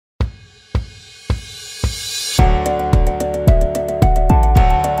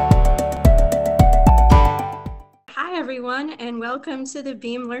everyone, and welcome to the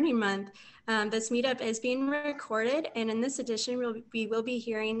Beam Learning Month. This meetup is being recorded, and in this edition, we will be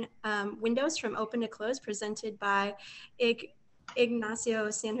hearing Windows from Open to Close presented by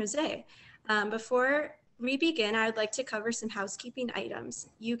Iñigo San José. Before we begin, I would like to cover some housekeeping items.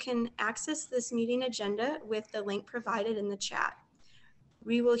 You can access this meeting agenda with the link provided in the chat.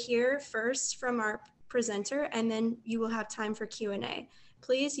 We will hear first from our presenter, and then you will have time for Q&A.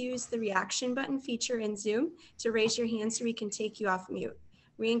 Please use the reaction button feature in Zoom to raise your hand so we can take you off mute.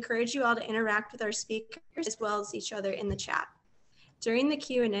 We encourage you all to interact with our speakers as well as each other in the chat. During the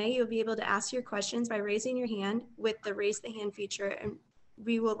Q&A, you'll be able to ask your questions by raising your hand with the raise the hand feature, and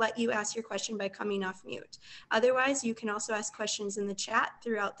we will let you ask your question by coming off mute. Otherwise, you can also ask questions in the chat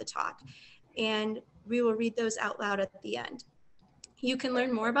throughout the talk, and we will read those out loud at the end. You can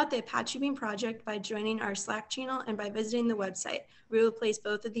learn more about the Apache Beam project by joining our Slack channel and by visiting the website. We will place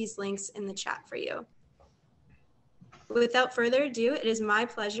both of these links in the chat for you. Without further ado, it is my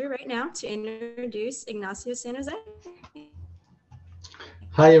pleasure right now to introduce Iñigo San José.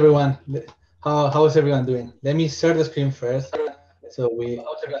 Hi everyone, how is everyone doing? Let me share the screen first so we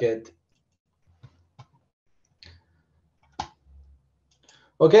get.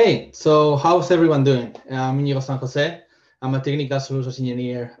 Okay, so how's everyone doing? I'm Iñigo San José. I'm a technical solutions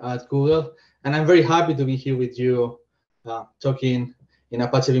engineer at Google, and I'm very happy to be here with you talking in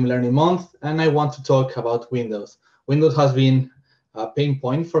Apache Beam Learning Month, and I want to talk about Windows. Windows has been a pain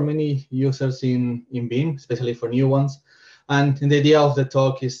point for many users in Beam, especially for new ones, and the idea of the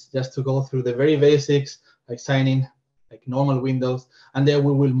talk is just to go through the very basics, like signing, like normal Windows, and then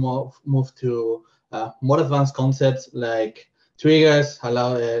we will move to more advanced concepts like triggers,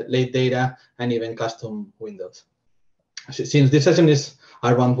 allow late data, and even custom windows. Since this session is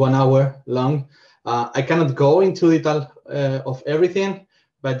around 1 hour long, I cannot go into detail of everything,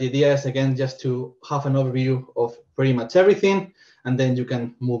 but the idea is, again, just to have an overview of pretty much everything, and then you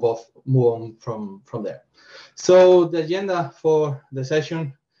can move on from there. So the agenda for the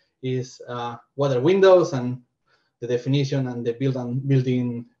session is what are Windows and the definition and the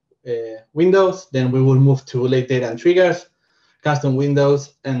building Windows. Then we will move to late data and triggers, custom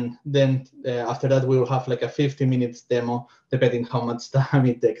windows, and then after that we will have like a 50 minutes demo, depending how much time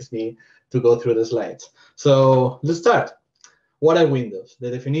it takes me to go through the slides. So let's start. What are windows? The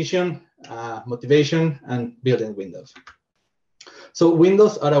definition, motivation, and building windows. So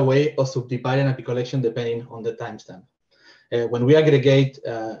windows are a way of subdividing a collection depending on the timestamp. When we aggregate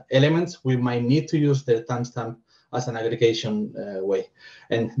elements, we might need to use the timestamp as an aggregation way.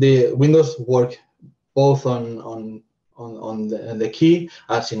 And the windows work both on the key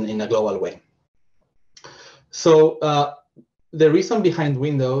as in a global way. So the reason behind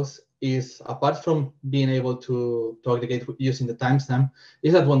Windows is, apart from being able to aggregate using the timestamp,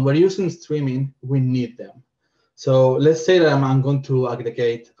 is that when we're using streaming, we need them. So let's say that I'm going to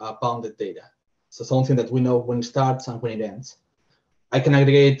aggregate bounded data. So something that we know when it starts and when it ends. I can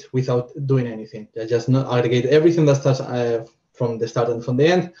aggregate without doing anything. I just not aggregate everything that starts from the start and from the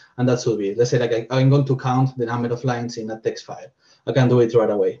end, and that should be it. Let's say like I'm going to count the number of lines in a text file. I can do it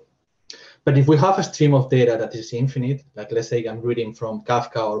right away. But if we have a stream of data that is infinite, like let's say I'm reading from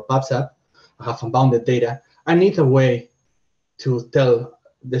Kafka or PubSub, I have unbounded data, I need a way to tell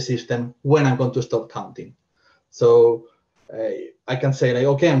the system when I'm going to stop counting. So I can say like,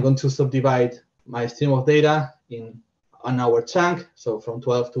 okay, I'm going to subdivide my stream of data in an hour chunk. So from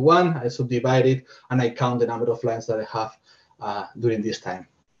 12 to 1, I subdivide it, and I count the number of lines that I have during this time.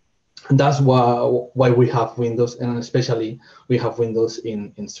 And that's why we have Windows, and especially we have Windows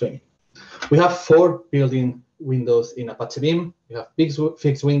in streaming. We have 4 built-in windows in Apache Beam. We have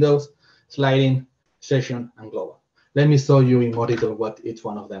fixed windows, sliding, session, and global. Let me show you in more detail what each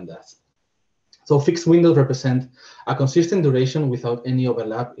one of them does. So fixed windows represent a consistent duration without any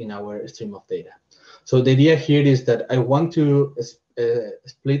overlap in our stream of data. So the idea here is that I want to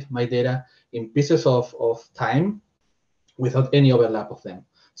split my data in pieces of time without any overlap of them.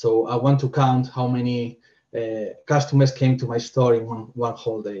 So I want to count how many customers came to my store in one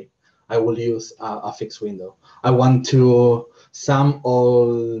whole day. I will use a fixed window. I want to sum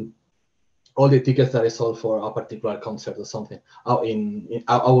all the tickets that I sold for a particular concert or something. I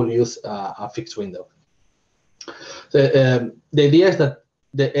will use a fixed window. The idea is that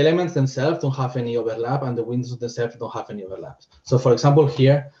the elements themselves don't have any overlap, and the windows themselves don't have any overlaps. So for example,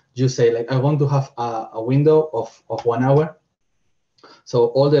 here you say like I want to have a window of 1 hour. So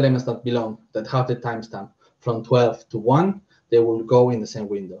all the elements that have the timestamp from 12 to 1, they will go in the same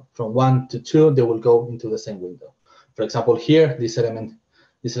window. From 1 to 2, they will go into the same window. For example, here, these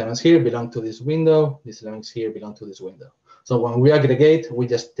elements here belong to this window. These elements here belong to this window. So when we aggregate, we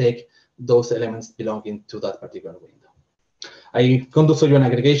just take those elements belonging to that particular window. I'm going to show you an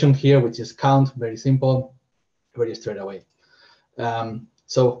aggregation here, which is count, very simple, very straight away.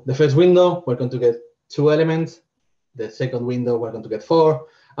 So the first window, we're going to get 2 elements. The second window, we're going to get 4.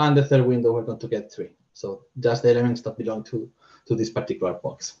 And the third window, we're going to get 3. So just the elements that belong to this particular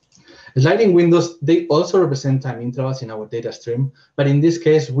box. Sliding windows, they also represent time intervals in our data stream. But in this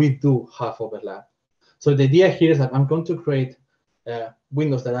case, we do have overlap. So the idea here is that I'm going to create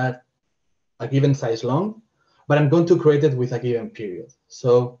windows that are a given size long, but I'm going to create it with a given period.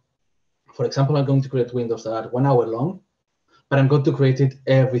 So for example, I'm going to create windows that are 1 hour long, but I'm going to create it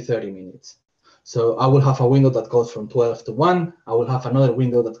every 30 minutes. So I will have a window that goes from 12 to 1. I will have another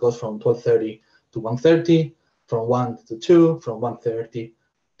window that goes from 12:30 to 1:30, from 1 to 2, from 1:30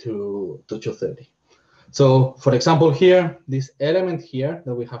 to 2:30. So for example, here, this element here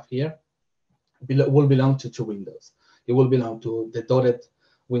that we have here will belong to 2 windows. It will belong to the dotted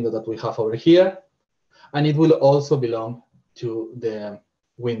window that we have over here, and it will also belong to the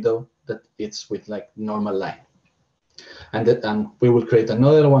window that it's with like normal line. And we will create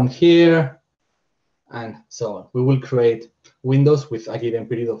another one here, and so on. We will create windows with a given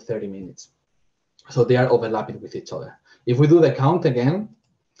period of 30 minutes. So they are overlapping with each other. If we do the count again,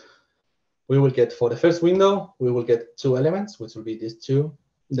 we will get, for the first window, we will get 2 elements, which will be these 2.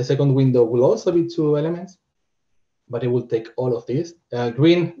 The second window will also be 2 elements, but it will take all of these.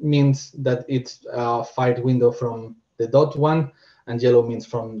 Green means that it's a fired window from the dot one, and yellow means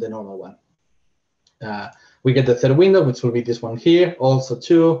from the normal one. We get the third window, which will be this one here, also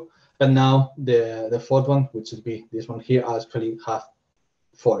 2. But now the fourth one, which will be this one here, actually have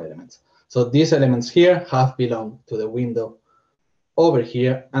 4 elements. So these elements here have belonged to the window over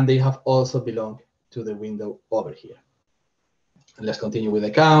here, and they have also belonged to the window over here. And let's continue with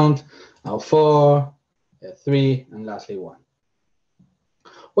the count. Now 4, 3, and lastly 1.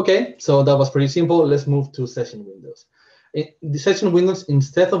 Okay, so that was pretty simple. Let's move to session windows. The session windows,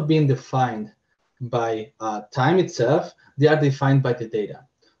 instead of being defined by time itself, they are defined by the data.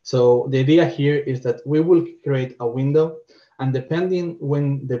 So the idea here is that we will create a window, and depending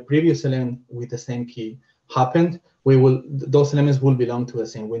when the previous element with the same key happened, those elements will belong to the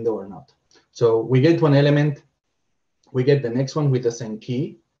same window or not. So we get one element, we get the next one with the same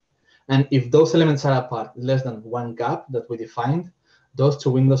key, and if those elements are apart less than 1 gap that we defined, those 2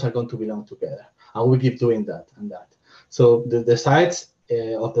 windows are going to belong together, and we keep doing that and that. So the size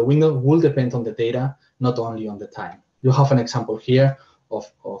of the window will depend on the data, not only on the time. You have an example here of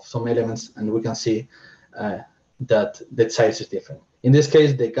some elements, and we can see that the size is different. In this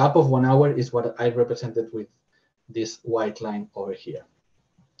case, the gap of 1 hour is what I represented with this white line over here.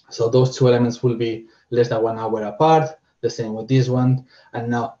 So those 2 elements will be less than 1 hour apart, the same with this one. And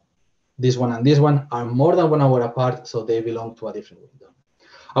now this one and this one are more than 1 hour apart, so they belong to a different window.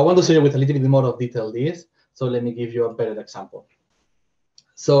 I want to show you with a little bit more of detail this, so let me give you a better example.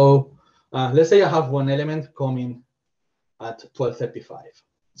 So let's say I have one element coming at 12:35.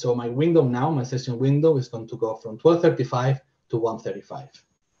 So my window now, my session window, is going to go from 12:35 to 1:35.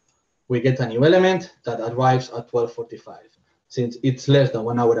 We get a new element that arrives at 12:45. Since it's less than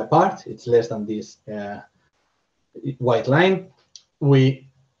 1 hour apart, it's less than this white line,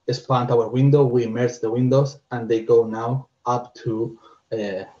 we expand our window, we merge the windows, and they go now up to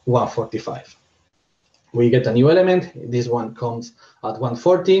 1:45. We get a new element. This one comes at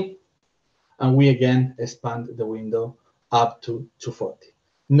 1:40, and we again expand the window up to 240.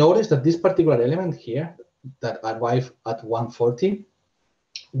 Notice that this particular element here that arrived at 140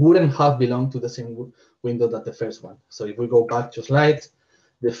 wouldn't have belonged to the same window that the first one. So if we go back to slides,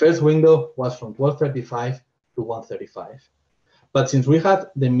 the first window was from 12:35 to 1:35. But since we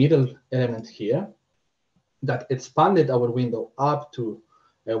had the middle element here that expanded our window up to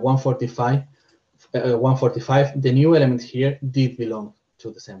 145, the new element here did belong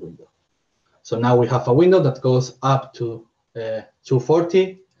to the same window. So now we have a window that goes up to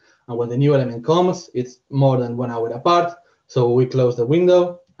 240, and when the new element comes, it's more than 1 hour apart. So we close the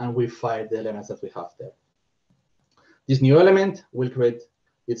window and we fire the elements that we have there. This new element will create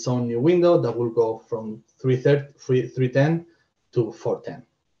its own new window that will go from 310 to 410.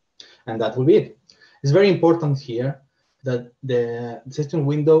 And that will be it. It's very important here that the session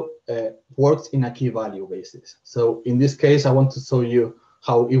window works in a key value basis. So in this case, I want to show you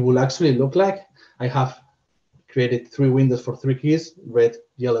how it will actually look like. I have created 3 windows for 3 keys, red,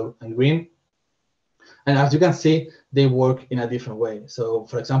 yellow, and green. And as you can see, they work in a different way. So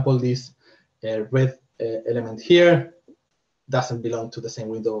for example, this red element here doesn't belong to the same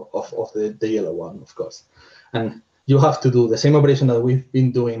window of the yellow one, of course. And you have to do the same operation that we've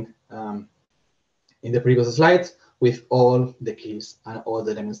been doing in the previous slides with all the keys and all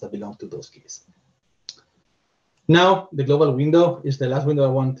the elements that belong to those keys. Now, the global window is the last window I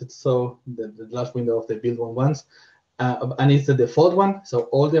wanted to show, the last window of the build one ones. And it's the default one. So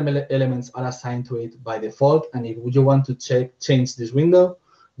all the elements are assigned to it by default. And if you want to change this window,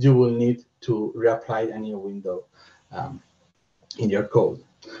 you will need to reapply a new window in your code.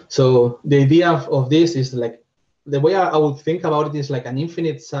 So the idea of this is like, the way I would think about it is like an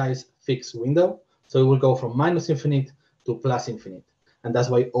infinite size fixed window. So it will go from minus infinite to plus infinite. And that's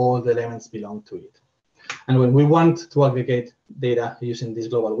why all the elements belong to it. And when we want to aggregate data using this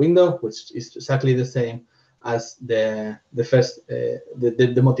global window, which is exactly the same as the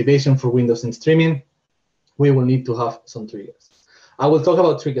motivation for windows in streaming, we will need to have some triggers. I will talk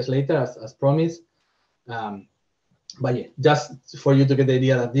about triggers later, as promised. But yeah, just for you to get the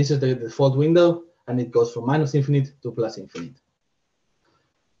idea that this is the default window, and it goes from minus infinite to plus infinite.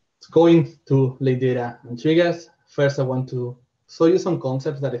 Going to late data and triggers, first I want to show you some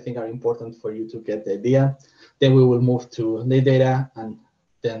concepts that I think are important for you to get the idea. Then we will move to late data and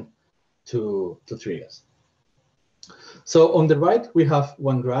then to triggers. So on the right, we have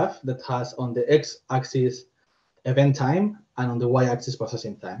one graph that has on the x-axis event time and on the y-axis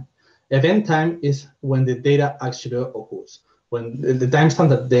processing time. Event time is when the data actually occurs, when the timestamp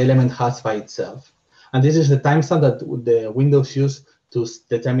that the element has by itself. And this is the timestamp that the windows use to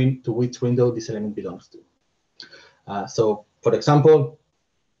determine to which window this element belongs to. So for example,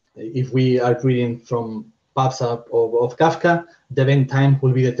 if we are reading from PubSub of Kafka, the event time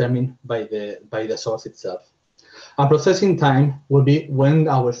will be determined by the source itself. And processing time will be when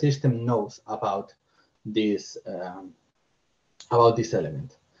our system knows about this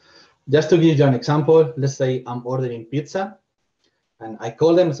element. Just to give you an example, let's say I'm ordering pizza, and I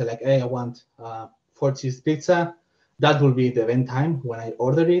call them and say like, hey, I want 4-cheese pizza. That will be the event time when I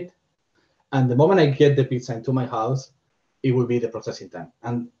order it. And the moment I get the pizza into my house, it will be the processing time.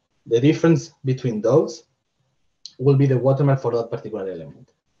 And the difference between those will be the watermark for that particular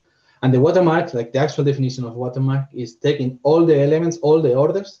element. And the watermark, like the actual definition of watermark, is taking all the elements, all the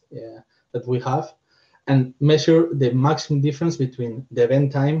orders that we have, and measure the maximum difference between the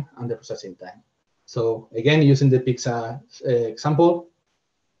event time and the processing time. So again, using the pizza example,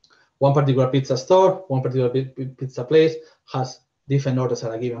 one particular pizza store, one particular pizza place has different orders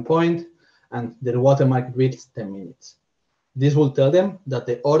at a given point, and the watermark reads 10 minutes. This will tell them that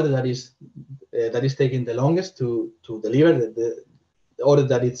the order that is taking the longest to deliver, the order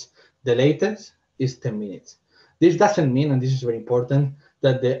that is the latest, is 10 minutes. This doesn't mean, and this is very important,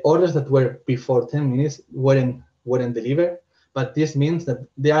 that the orders that were before 10 minutes weren't delivered, but this means that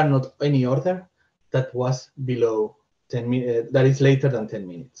there are not any order that was below 10 minutes, that is later than 10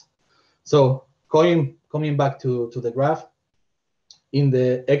 minutes. So coming back to the graph, in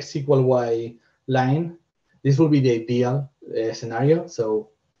the x equal y line, this will be the ideal scenario. So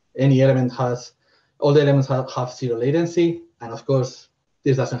any element all the elements have zero latency, and of course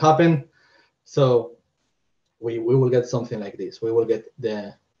this doesn't happen. So we will get something like this. We will get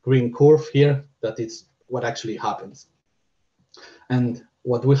the green curve here, that is what actually happens. And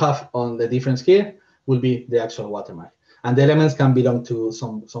what we have on the difference here will be the actual watermark. And the elements can belong to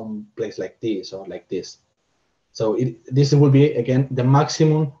some place like this or like this. So this will be, again, the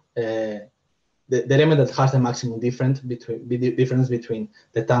maximum, the element that has the maximum difference between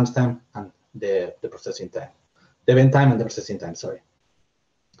the timestamp and the processing time, the event time and the processing time, sorry.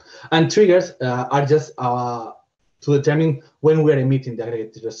 And triggers are just to determine when we are emitting the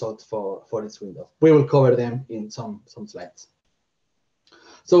aggregated result for this window. We will cover them in some slides.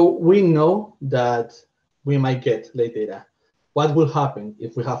 So we know that we might get late data. What will happen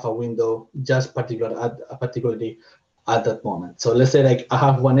if we have a window just particularly at that moment? So let's say like I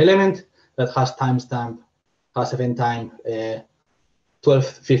have one element that has timestamp, has event time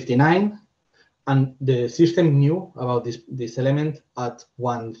 12:59, and the system knew about this element at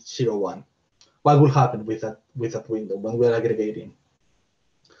 1:01. What will happen with that window when we're aggregating?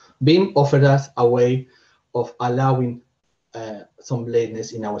 Beam offered us a way of allowing some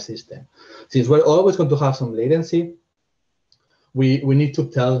lateness in our system. Since we're always going to have some latency, we need to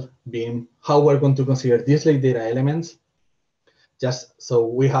tell Beam how we're going to consider these late data elements, just so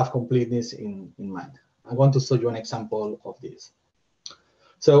we have completeness in mind. I want to show you an example of this.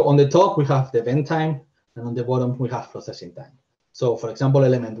 So on the top, we have the event time, and on the bottom, we have processing time. So for example,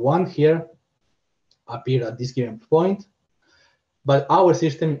 element 1 here appeared at this given point, but our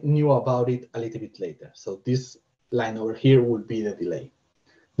system knew about it a little bit later. So this line over here would be the delay.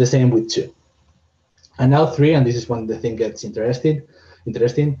 The same with 2. And now 3, and this is when the thing gets interesting.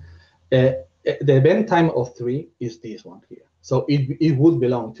 The event time of 3 is this one here. So it would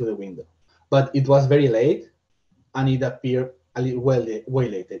belong to the window, but it was very late, and it appeared a little way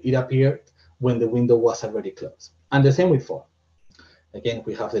later. It appeared when the window was already closed. And the same with 4. Again,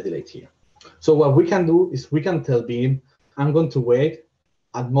 we have the delay here. So what we can do is we can tell Beam, I'm going to wait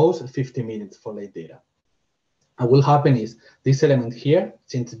at most 50 minutes for late data. And what will happen is this element here,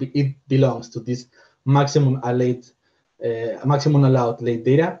 since it belongs to this maximum allowed late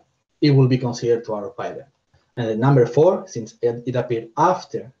data, it will be considered to our pipeline. And the number 4, since it appeared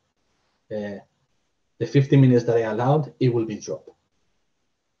after the 50 minutes that I allowed, it will be dropped.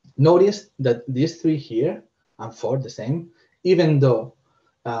 Notice that these 3 here and 4 the same, even though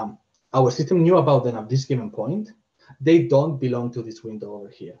our system knew about them at this given point, they don't belong to this window over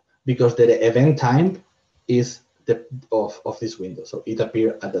here because the event time is of this window, so it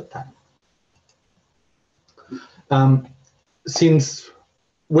appeared at that time. Since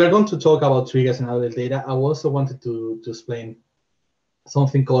we're going to talk about triggers and other data, I also wanted to explain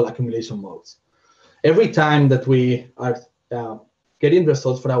something called accumulation modes. Every time that we are getting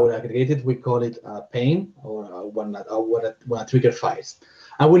results for our aggregated, we call it a pane or when a trigger fires.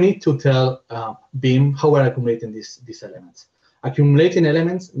 And we need to tell Beam how we're accumulating these elements. Accumulating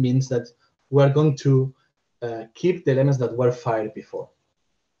elements means that we're going to keep the elements that were fired before.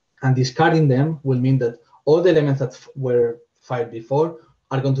 And discarding them will mean that all the elements that were fired before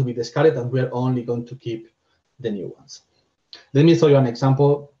are going to be discarded, and we're only going to keep the new ones. Let me show you an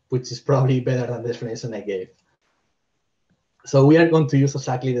example, which is probably better than the explanation I gave. So we are going to use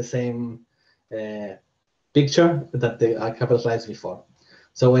exactly the same picture that a couple of slides before.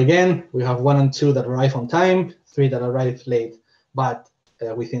 So again, we have 1 and 2 that arrive on time, 3 that arrive late, but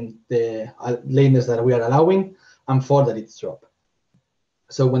within the lateness that we are allowing, and 4 that it's dropped.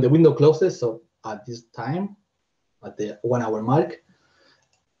 So when the window closes, so at this time, at the 1 hour mark,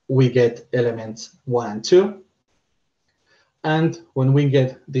 we get elements 1 and 2. And when we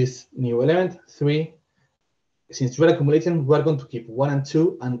get this new element, 3, since we're accumulating, we're going to keep 1 and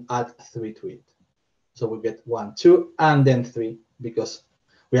 2 and add 3 to it. So we get 1, 2, and then 3, because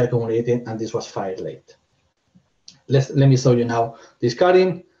we are accumulating and this was fired late. Let me show you now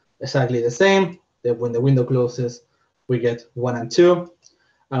discarding, exactly the same. When the window closes, we get 1 and 2.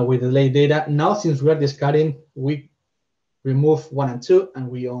 And with the late data, now since we are discarding, we remove 1 and 2, and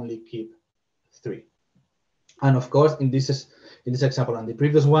we only keep 3. And of course, in this example and the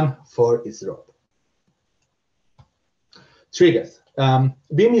previous one, 4 is dropped. Triggers.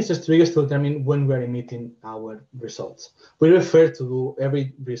 Beam uses triggers to determine when we are emitting our results. We refer to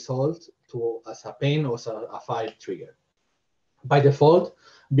every result as a pane or as a fire trigger. By default,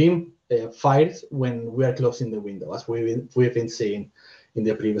 Beam fires when we are closing the window, as we've been seeing in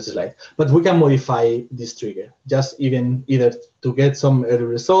the previous slide. But we can modify this trigger, just either to get some early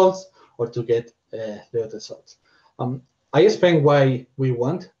results or to get late results. I explained why we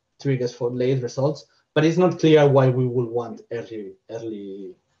want triggers for late results, but it's not clear why we would want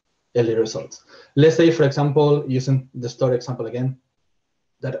early results. Let's say, for example, using the store example again,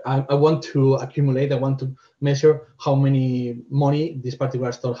 that I want to accumulate, I want to measure how many money this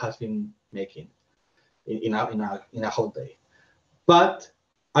particular store has been making in a whole day. But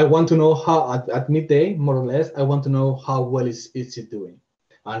I want to know how at midday, more or less, I want to know how well is it doing.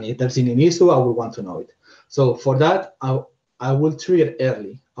 And if there's any issue, I will want to know it. So for that, I will trigger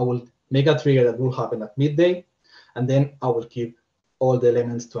early. I will make a trigger that will happen at midday, and then I will keep all the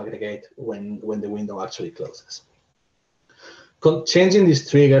elements to aggregate when the window actually closes. Changing these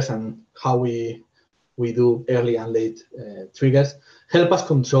triggers and how we do early and late triggers help us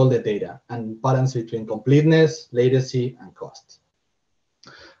control the data and balance between completeness, latency, and cost.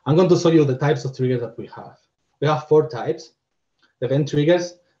 I'm going to show you the types of triggers that we have. We have 4 types. Event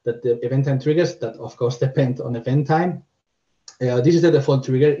triggers, the event time triggers that of course depend on event time. This is the default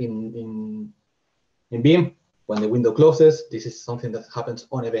trigger in Beam. When the window closes, this is something that happens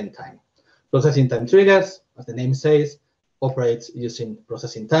on event time. Processing time triggers, as the name says, operates using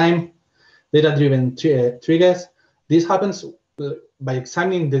processing time. Data-driven triggers, this happens by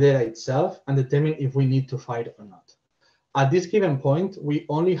examining the data itself and determining if we need to fire or not. At this given point, we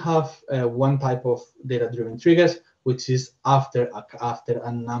only have one type of data-driven triggers, which is after a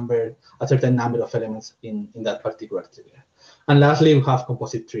certain number of elements in that particular trigger. And lastly, we have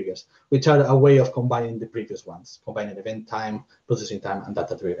composite triggers, which are a way of combining the previous ones, combining event time, processing time, and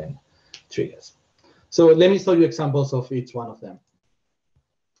data-driven triggers. So let me show you examples of each one of them.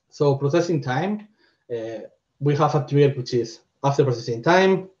 So processing time, we have a trigger which is after processing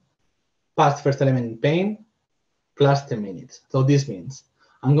time, past first element in pane, plus 10 minutes. So this means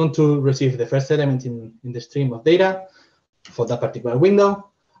I'm going to receive the first element in the stream of data for that particular window.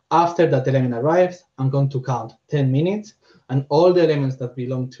 After that element arrives, I'm going to count 10 minutes, and all the elements that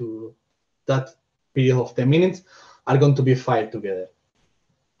belong to that period of 10 minutes are going to be fired together.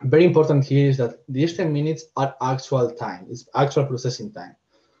 Very important here is that these 10 minutes are actual time, it's actual processing time.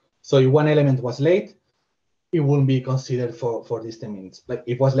 So if one element was late, it wouldn't be considered for these 10 minutes. Like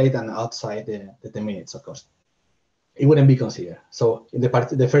it was late and outside the 10 minutes, of course. It wouldn't be considered. So in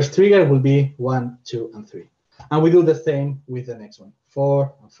the first trigger will be 1, 2, and 3. And we do the same with the next one,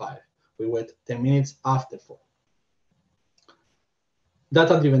 4 and 5. We wait 10 minutes after 4.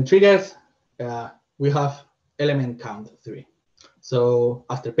 Data-driven triggers, we have element count 3. So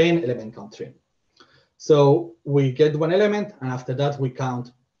after pain, element count 3. So we get one element, and after that we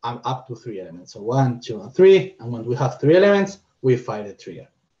count up to 3 elements. So 1, 2, and 3. And when we have 3 elements, we fire the trigger.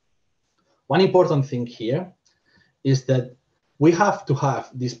 One important thing here is that we have to have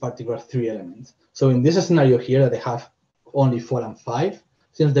these particular 3 elements. So in this scenario here that I have only 4 and 5,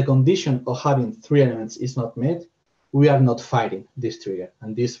 since the condition of having 3 elements is not met, we are not firing this trigger,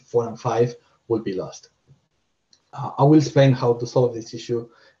 and these 4 and 5 will be lost. I will explain how to solve this issue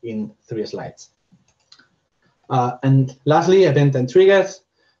in 3 slides. And lastly, event and triggers.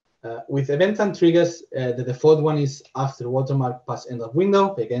 With event and triggers, the default one is after watermark past end of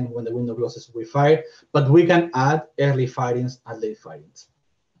window. Again, when the window closes, we fire, but we can add early firings and late firings.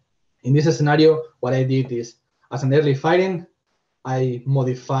 In this scenario, what I did is, as an early firing, I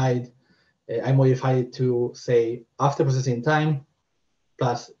modified it to say after processing time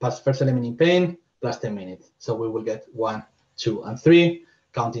plus first element in pain plus 10 minutes. So we will get 1, 2, and 3,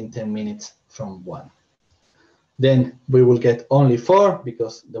 counting 10 minutes from 1. Then we will get only 4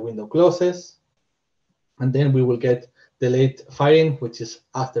 because the window closes. And then we will get the late firing, which is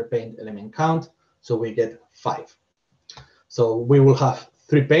after pain element count. So we get 5. So we will have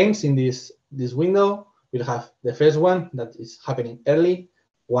 3 pains in this window. We'll have the first one that is happening early,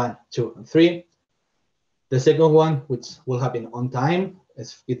 1, 2, and 3. The second one, which will happen on time,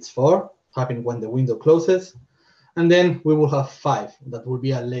 it's 4, happening when the window closes. And then we will have 5, that will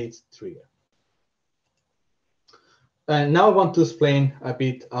be a late trigger. And now I want to explain a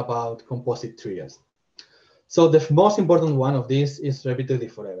bit about composite triggers. So the most important one of this is repeatedly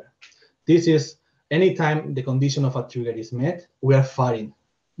forever. This is anytime the condition of a trigger is met, we are firing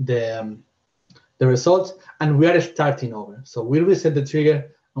the results and we are starting over. So we reset the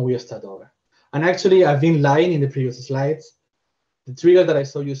trigger and we start over. And actually, I've been lying in the previous slides. The trigger that I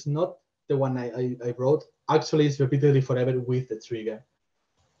showed you is not the one I wrote. Actually, it's repeatedly forever with the trigger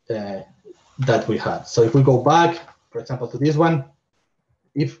that we had. So if we go back, for example, to this one,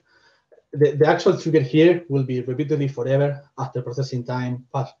 if the actual trigger here will be repeatedly forever after processing time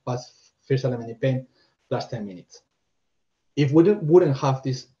past first element in pain plus 10 minutes. If we wouldn't have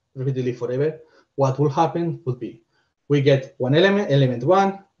this repeatedly forever, what will happen would be we get one element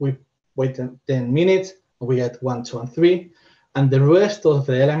 1, we wait 10 minutes, and we get 1, 2, and 3, and the rest of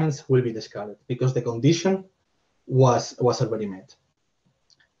the elements will be discarded because the condition was already met.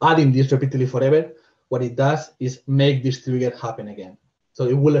 Adding this repeatedly forever, what it does is make this trigger happen again. So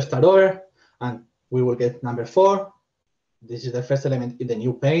it will start over, and we will get number 4. This is the first element in the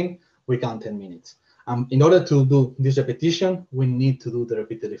new pane. We count 10 minutes. In order to do this repetition, we need to do the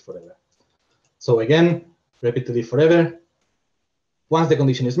repeatedly forever. So again, repeatedly forever. Once the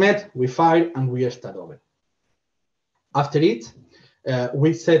condition is met, we fire and we start over. After it,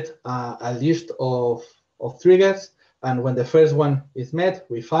 we set a list of triggers, and when the first one is met,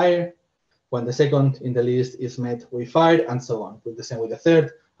 we fire. When the second in the list is met, we fire, and so on. With the same with the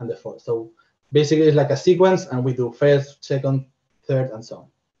third and the fourth. So basically, it's like a sequence, and we do first, second, third, and so on.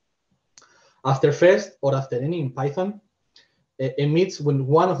 After first or after any in Python, it emits when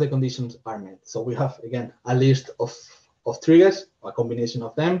one of the conditions are met. So we have, again, a list of triggers, a combination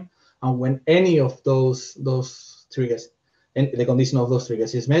of them, and when any of those triggers, and the condition of those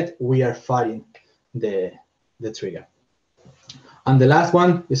triggers is met, we are firing the trigger. And the last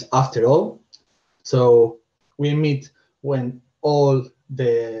one is after all. So we emit when all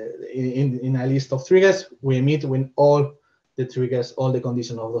in a list of triggers, we emit when all the triggers, all the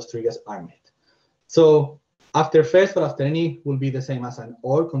conditions of those triggers are met. So after first or after any will be the same as an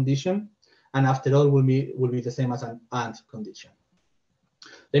or condition, and after all will be the same as an and condition.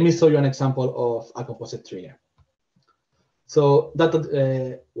 Let me show you an example of a composite trigger. So that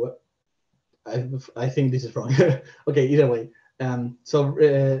I think this is wrong. Okay, either way.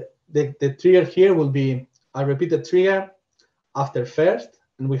 The trigger here will be a repeated trigger after first,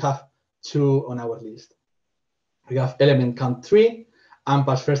 and we have 2 on our list. We have element count 3 and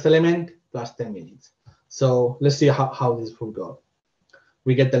past first element plus 10 minutes. So let's see how this will go.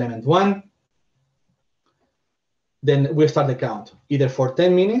 We get element 1. Then we start the count either for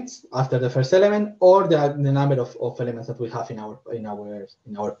 10 minutes after the first element or the number of elements that we have in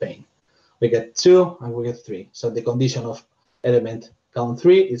our pane. We get 2 and we get 3. So the condition of element count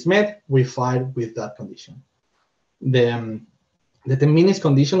 3 is met, we fire with that condition. The 10 minutes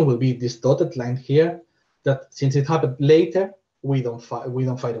condition will be this dotted line here, that since it happened later, we don't fire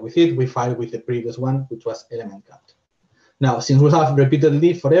with it, we fire with the previous one, which was element count. Now, since we have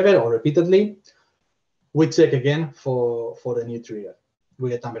repeatedly forever or repeatedly, we check again for the new trigger. We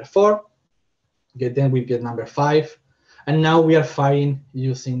get number 4, then we get number 5, and now we are firing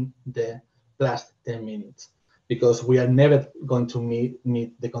using the plus 10 minutes because we are never going to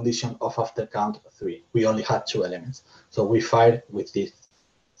meet the condition of after count 3. We only had 2 elements, so we fired with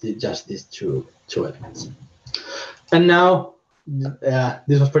just these two elements. And now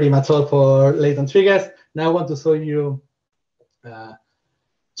this was pretty much all for latent triggers. Now I want to show you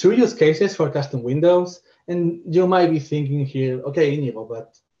 2 use cases for custom windows. And you might be thinking here, okay, Iñigo,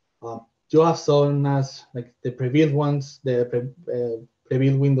 but you have shown us like the pre-built ones, the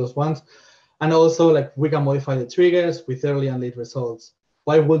pre-built Windows ones, and also like we can modify the triggers with early and late results.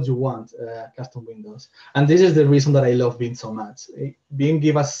 Why would you want custom windows? And this is the reason that I love Beam so much. Beam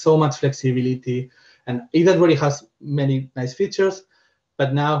gives us so much flexibility, and it already has many nice features,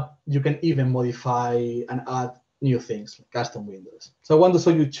 but now you can even modify and add new things, like custom windows. So I want to show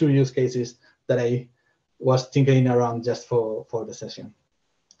you 2 use cases that I was thinking around just for the session.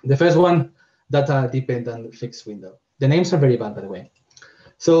 The first one, data-dependent fixed window. The names are very bad, by the way.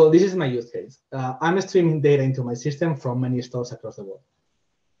 So this is my use case. I'm streaming data into my system from many stores across the world.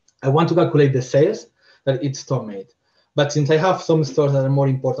 I want to calculate the sales that each store made. But since I have some stores that are more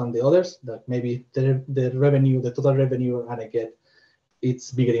important than the others, that maybe the revenue, the total revenue that I get,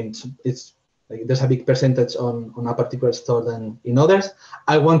 it's bigger like there's a big percentage on a particular store than in others.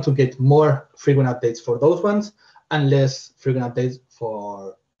 I want to get more frequent updates for those ones and less frequent updates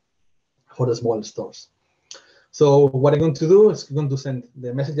for the smaller stores. So what I'm going to do is I'm going to send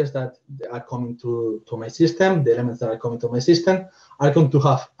the messages that are coming to my system, the elements that are coming to my system, are going to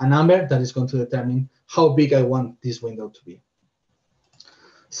have a number that is going to determine how big I want this window to be.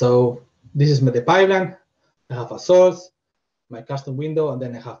 So this is the pipeline. I have a source, my custom window, and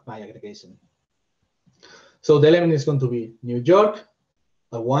then I have my aggregation. So the element is going to be New York,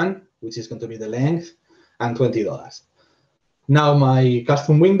 a 1, which is going to be the length, and $20. Now my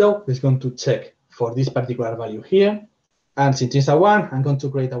custom window is going to check for this particular value here. And since it's a 1, I'm going to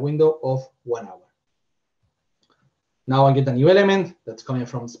create a window of 1 hour. Now I get a new element that's coming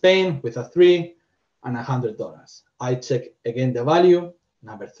from Spain with a 3 and $100. I check again the value,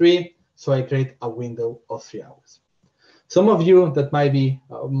 number 3, so I create a window of 3 hours. Some of you that might be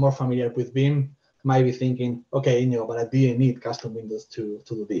more familiar with Beam might be thinking, okay, Iñigo, but I didn't need custom windows to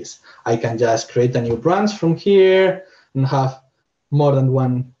do this. I can just create a new branch from here and have more than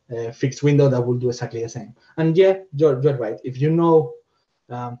one fixed window that will do exactly the same. And yeah, you're right. If you know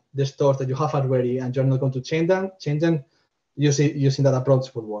the stores that you have already and you're not going to change them, using that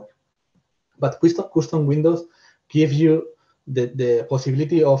approach will work. But custom windows give you the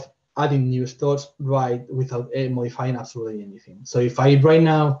possibility of adding new stores right without modifying absolutely anything. So if right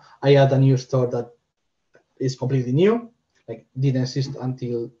now I add a new store that is completely new, like didn't exist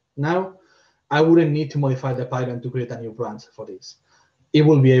until now, I wouldn't need to modify the pipeline to create a new branch for this. It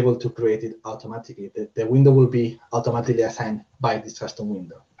will be able to create it automatically. The window will be automatically assigned by this custom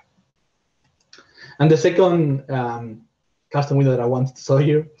window. And the second custom window that I wanted to show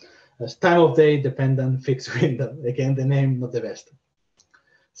you is time of day dependent fixed window. Again, the name not the best.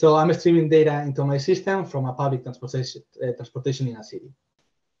 So I'm streaming data into my system from a public transportation in a city.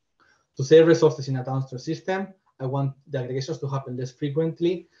 To save resources in a downstream system, I want the aggregations to happen less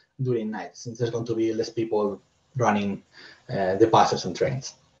frequently during night, since there's going to be less people running the buses and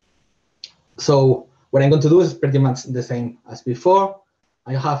trains. So what I'm going to do is pretty much the same as before.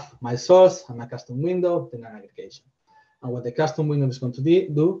 I have my source and my custom window, then an aggregation. And what the custom window is going to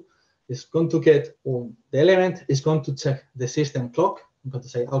do is going to get the element is going to check the system clock. I'm going to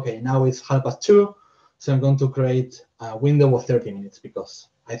say, okay, now it's 2:30, so I'm going to create a window of 30 minutes because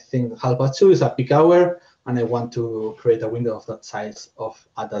I think 2:30 is a peak hour, and I want to create a window of that size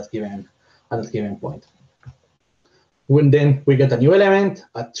at that given point. Then we get a new element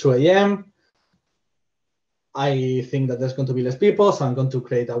at 2 a.m. I think that there's going to be less people, so I'm going to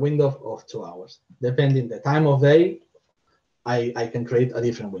create a window of 2 hours. Depending the time of day, I can create a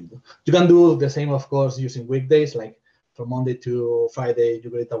different window. You can do the same, of course, using weekdays, like from Monday to Friday, you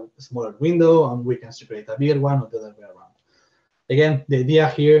create a smaller window, and weekends you create a bigger one, or the other way around. Again, the idea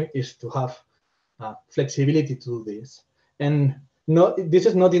here is to have flexibility to do this. And this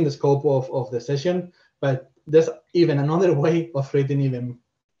is not in the scope of the session, but there's even another way of creating even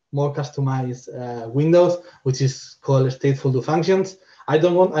more customized windows, which is called stateful do functions. I'm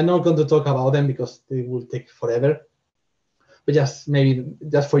not going to talk about them because they will take forever. but maybe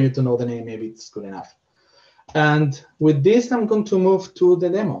just for you to know the name, maybe it's good enough. And with this, I'm going to move to the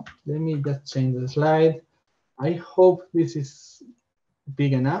demo. Let me just change the slide. I hope this is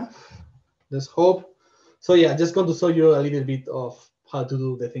big enough. Let's hope. So yeah, just going to show you a little bit of how to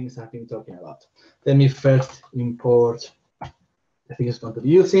do the things I've been talking about. Let me first import the things I'm going to be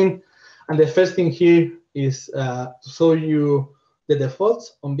using. And the first thing here is to show you the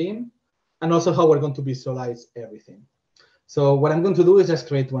defaults on Beam and also how we're going to visualize everything. So what I'm going to do is just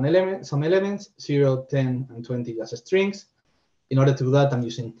create some elements, 0, 10, and 20 as strings. In order to do that, I'm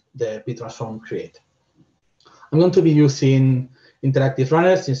using the btransform create. I'm going to be using interactive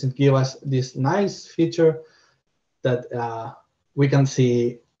runners since it gives us this nice feature that we can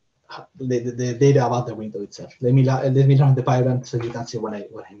see the data about the window itself. Let me run the pipeline so you can see what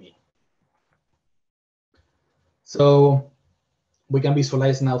I mean. So we can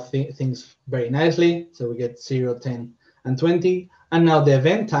visualize now things very nicely. So we get 0, 10, and 20. And now the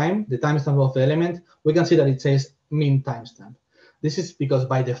event time, the timestamp of the element, we can see that it says min timestamp. This is because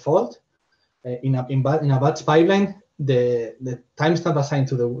by default, in a batch pipeline, the timestamp assigned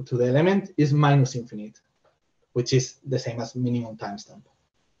to the element is -infinite, which is the same as minimum timestamp.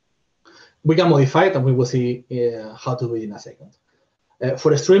 We can modify it, and we will see how to do it in a second.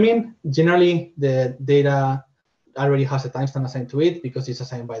 For streaming, generally the data already has a timestamp assigned to it because it's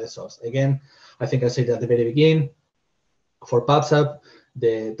assigned by the source. Again, I think I said at the very beginning, for PubSub,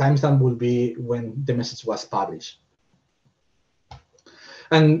 the timestamp will be when the message was published.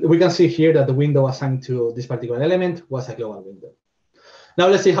 And we can see here that the window assigned to this particular element was a global window. Now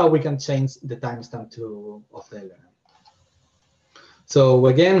let's see how we can change the timestamp of the element. So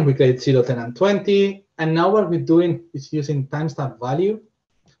again, we create 0, 10, and 20. And now what we're doing is using timestamp value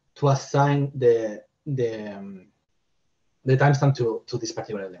to assign the timestamp to this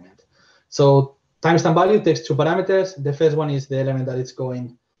particular element. So timestamp value takes two parameters. The first one is the element that is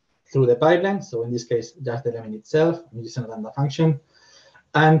going through the pipeline. So in this case, just the element itself. I'm using a lambda function.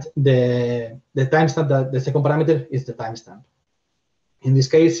 And the timestamp, the second parameter is the timestamp. In this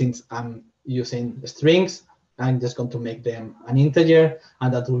case, since I'm using strings, I'm just going to make them an integer,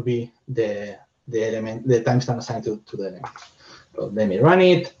 and that will be the timestamp assigned to the element. So let me run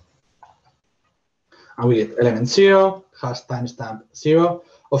it. And we get element 0 has timestamp 0.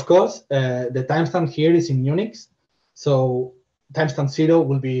 Of course, the timestamp here is in Unix. So timestamp 0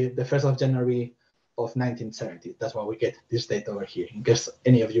 will be the 1st of January of 1970. That's why we get this date over here, in case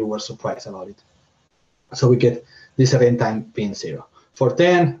any of you were surprised about it. So we get this event time being 0. For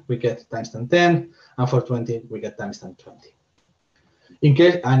 10, we get timestamp 10, and for 20, we get timestamp 20.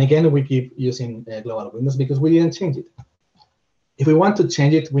 And again, we keep using global windows because we didn't change it. If we want to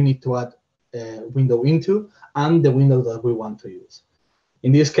change it, we need to add window into and the window that we want to use.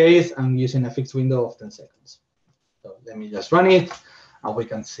 In this case, I'm using a fixed window of 10 seconds. So let me just run it, and we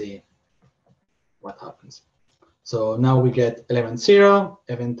can see what happens. So now we get element 0,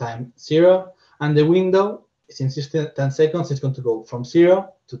 event time 0, and the window, since it's 10 seconds, it's going to go from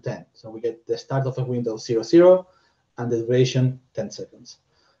 0 to 10. So we get the start of a window 0, 0, and the duration 10 seconds.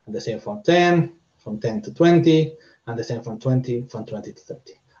 And the same from 10 to 20, and the same from 20 to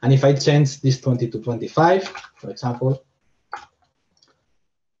 30. And if I change this 20 to 25, for example,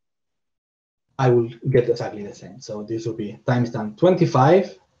 I will get exactly the same. So this will be timestamp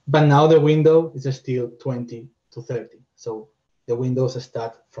 25, but now the window is still 20 to 30. So the windows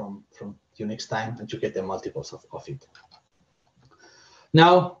start from Unix time, and you get the multiples of it.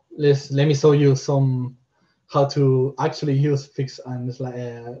 Now let me show you how to actually use fixed and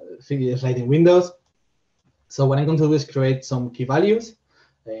sliding windows. So what I'm going to do is create some key values.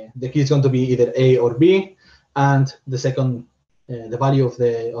 The key is going to be either A or B, and the second, the value of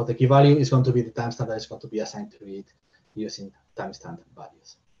the key value is going to be the timestamp that is going to be assigned to it using timestamp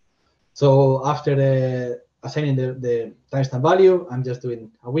values. So after assigning the timestamp value, I'm just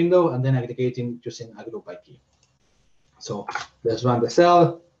doing a window and then aggregating using a group by key. So let's run the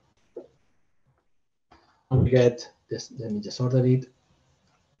cell. And we get this. Let me just order it.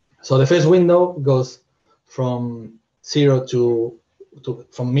 So the first window goes from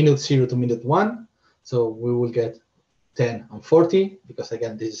from minute 0 to minute 1. So we will get 10 and 40 because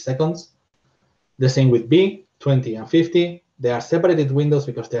again this is seconds. The same with B, 20 and 50. They are separated windows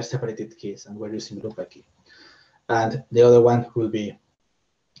because they are separated keys, and we're using group by key. And the other one will be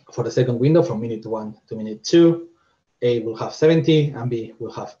for the second window from minute 1 to minute 2. A will have 70 and B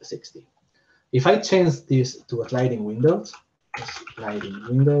will have 60. If I change this to a sliding windows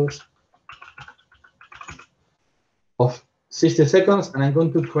of 60 seconds, and I'm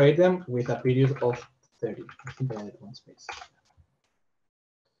going to create them with a period of 30. I think I added one space.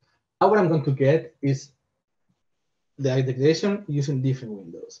 Now what I'm going to get is the declaration using different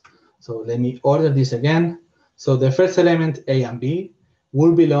windows. So let me order this again. So the first element, A and B,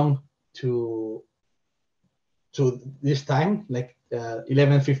 will belong to this time, like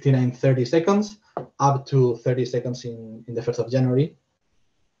 11:59, 30 seconds, up to 30 seconds in the 1st of January.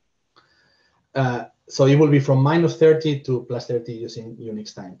 So it will be from -30 to +30 using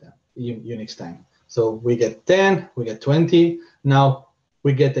Unix time. So we get 10, we get 20. Now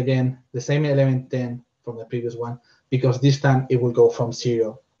we get again the same element 10 from the previous one, because this time it will go from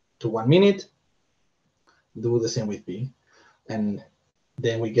 0 to 1 minute. Do the same with B. And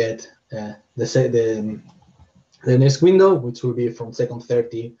then we get the next window, which will be from second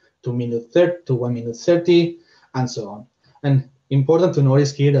 30 to minute 30 to 1 minute 30, and so on. And important to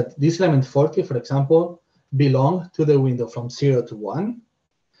notice here that this element 40, for example, belongs to the window from 0 to 1,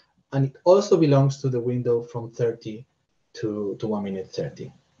 and it also belongs to the window from 30 to 1 minute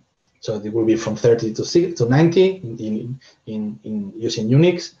 30. So it will be from 30 to 90 in using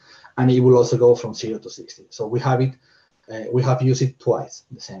Unix, and it will also go from 0 to 60. So we have it. We have used it twice,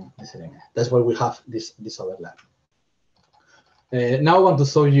 the same element. That's why we have this overlap. Now I want to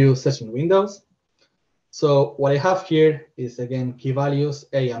show you session windows. So what I have here is, again, key values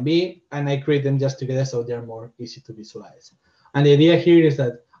A and B, and I create them just together so they're more easy to visualize. And the idea here is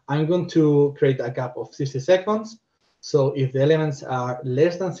that I'm going to create a gap of 60 seconds. So if the elements are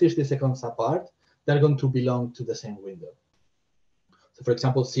less than 60 seconds apart, they're going to belong to the same window. So for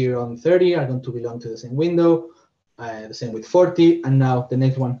example, 0 and 30 are going to belong to the same window, the same with 40, and now the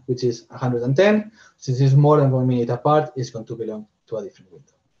next one, which is 110, since it's more than 1 minute apart, is going to belong to a different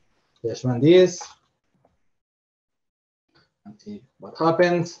window. Let's run this and see what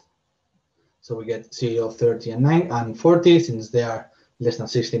happens. So we get 0, 30, and 9, and 40, since they are less than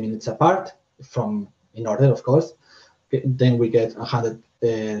 60 minutes apart, in order, of course. Then we get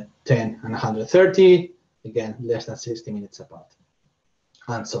 110 and 130, again, less than 60 minutes apart,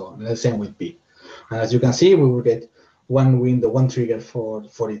 and so on. The same with B. And as you can see, we will get one window, one trigger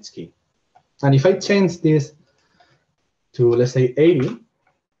for each key. And if I change this to, let's say, 80,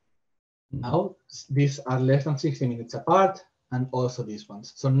 now these are less than 60 minutes apart, and also these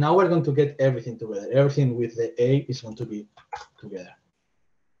ones. So now we're going to get everything together. Everything with the A is going to be together.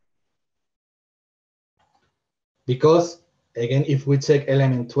 Because, again, if we check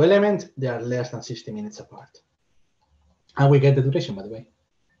element to element, they are less than 60 minutes apart. And we get the duration, by the way.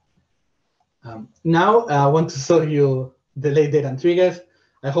 Now I want to show you the late date and triggers.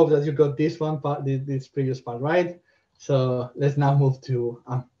 I hope that you got this previous part right. So let's now move to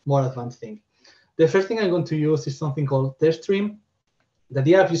a more advanced thing. The first thing I'm going to use is something called test stream. The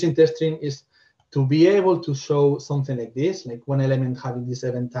idea of using test stream is to be able to show something like this, like one element having this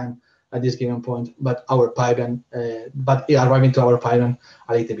event time at this given point, but our pipeline, arriving to our pipeline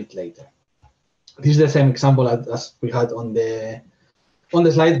a little bit later. This is the same example as we had on the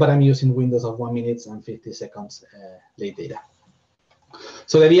slide, but I'm using windows of 1 minute and 50 seconds late data.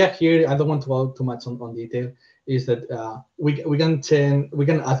 So the idea here, I don't want to go too much on detail, is that we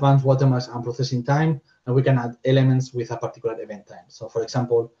can advance watermarks and processing time, and we can add elements with a particular event time. So for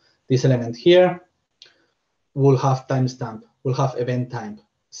example, this element here will have timestamp, will have event time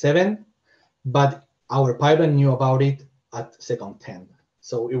 7, but our pipeline knew about it at second 10.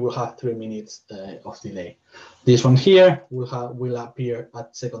 So it will have 3 minutes of delay. This one here will appear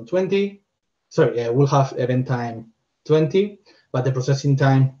at second 20. Sorry, will have event time 20, but the processing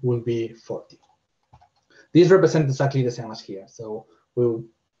time will be 40. This represents exactly the same as here. So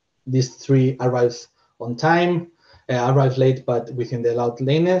these 3 arrives on time, arrives late, but within the allowed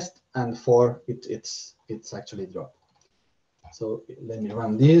lateness, and 4, it's actually dropped. So let me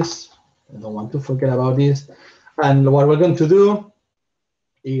run this. I don't want to forget about this. And what we're going to do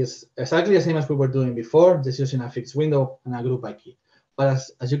is exactly the same as we were doing before, just using a fixed window and a group by key. But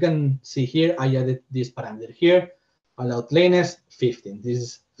as you can see here, I added this parameter here, allowed lateness 15. This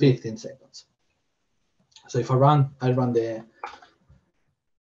is 15 seconds. So if I run the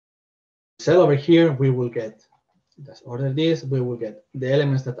cell over here, we will get, let's order this, we will get the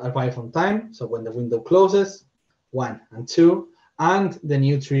elements that arrive on time. So when the window closes, 1 and 2, and the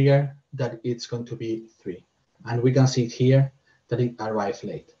new trigger that it's going to be 3. And we can see it here that it arrives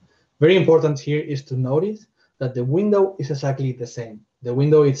late. Very important here is to notice that the window is exactly the same. The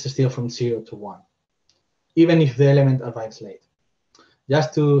window is still from 0 to 1, even if the element arrives late.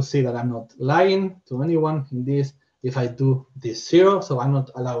 Just to see that I'm not lying to anyone in this, if I do this 0, so I'm not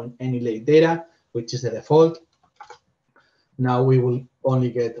allowing any late data, which is the default, now we will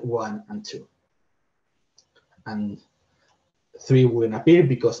only get 1 and 2. And 3 wouldn't appear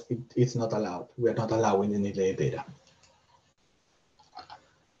because it's not allowed. We are not allowing any late data.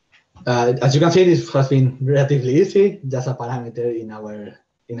 As you can see, this has been relatively easy, just a parameter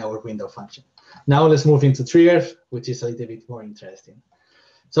in our window function. Now let's move into triggers, which is a little bit more interesting.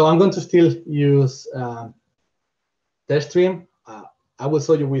 So I'm going to still use test stream. I will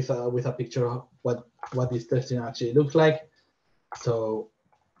show you with a picture of what this test stream actually looks like, so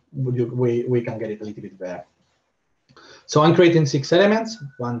we can get it a little bit better. So I'm creating 6 elements,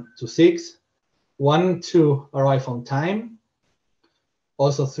 1 to 6. 1 and 2 arrive on time.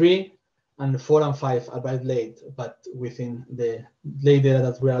 Also 3 and 4 and 5 arrive late, but within the late data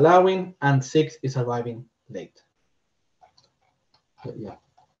that we're allowing, and 6 is arriving late. Yeah.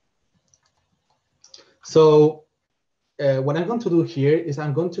 So what I'm going to do here is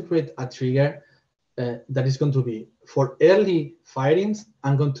I'm going to create a trigger that is going to be for early firings.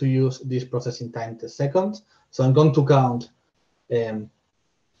 I'm going to use this processing time 10 seconds. So I'm going to count 10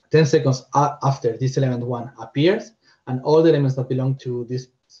 seconds after this element 1 appears, and all the elements that belong to these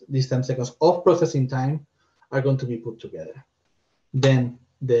 10 seconds of processing time are going to be put together. Then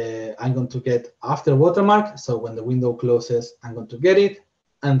I'm going to get after watermark. So when the window closes, I'm going to get it.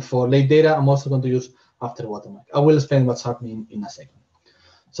 And for late data, I'm also going to use after watermark. I will explain what's happening in a second.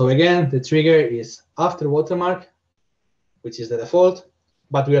 So again, the trigger is after watermark, which is the default,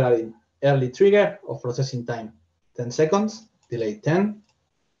 but we are adding early trigger of processing time 10 seconds, delay 10,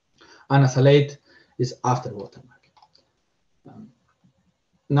 and as a late is after watermark.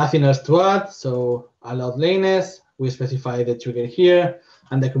 Nothing else to add. So allowed lateness, we specify the trigger here,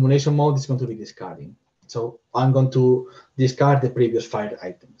 and the accumulation mode is going to be discarding. So I'm going to discard the previous fired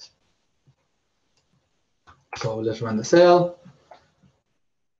items. So let's run the cell.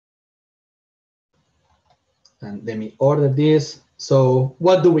 And let me order this. So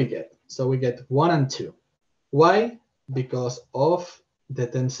what do we get? So we get 1 and 2. Why? Because of the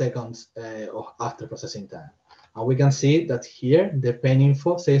 10 seconds after processing time. And we can see that here the pen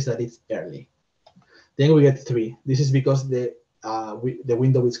info says that it's early. Then we get 3. This is because the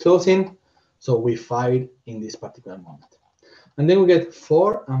window is closing, so we fired in this particular moment. And then we get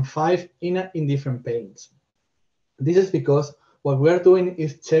 4 and 5 in different panes. This is because what we're doing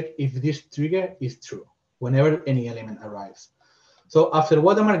is check if this trigger is true whenever any element arrives. So after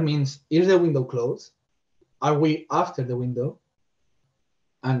watermark means, is the window closed? Are we after the window?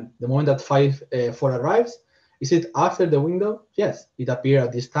 And the moment that 4 arrives, is it after the window? Yes, it appeared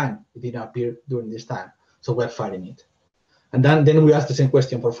at this time. It didn't appear during this time. So we're firing it. And then we ask the same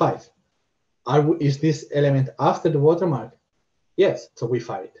question for 5. Is this element after the watermark? Yes, so we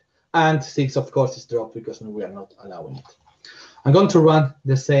fire it. And 6, of course, is dropped because we are not allowing it. I'm going to run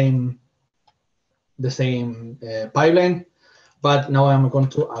the same pipeline, but now I'm going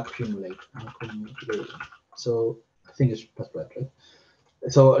to accumulate. So I think it's right?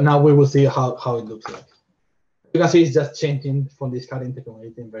 So now we will see how it looks like. You can see it's just changing from discarding to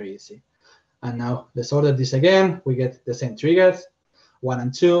accumulating, very easy. And now let's order this again. We get the same triggers, 1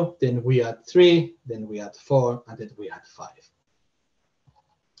 and 2, then we add 3, then we add 4, and then we add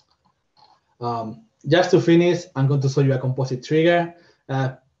 5. Just to finish, I'm going to show you a composite trigger.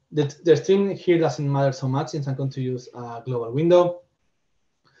 The stream here doesn't matter so much since I'm going to use a global window.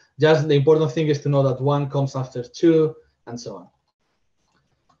 Just the important thing is to know that 1 comes after 2, and so on.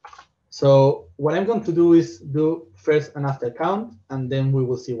 So what I'm going to do is do first and after count, and then we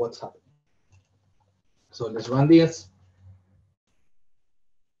will see what's happening. So let's run this.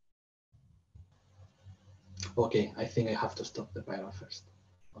 Okay, I think I have to stop the pilot first.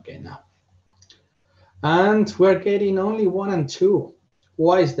 Okay, now. And we're getting only 1 and 2.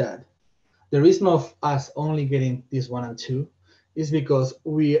 Why is that? The reason of us only getting this 1 and 2 is because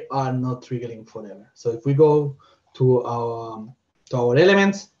we are not triggering forever. So if we go to our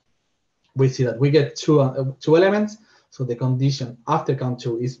elements, we see that we get two elements. So the condition after count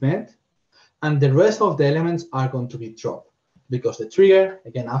 2 is met, and the rest of the elements are going to be dropped because the trigger,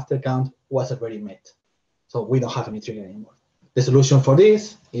 again, after count was already met. So we don't have any trigger anymore. The solution for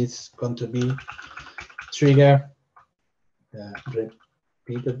this is going to be trigger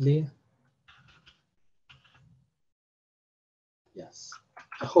repeatedly. Yes,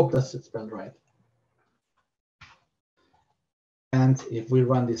 I hope that's spelled right. And if we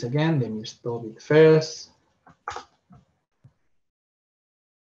run this again, let me stop it first.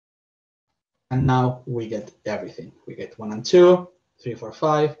 And now we get everything. We get 1 and 2, 3, 4,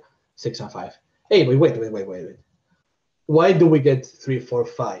 5, 6 and 5. Hey, wait. Why do we get 3, 4,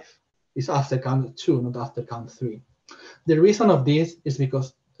 5? It's after count 2, not after count 3. The reason of this is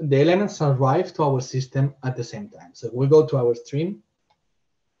because the elements arrive to our system at the same time. So if we go to our stream,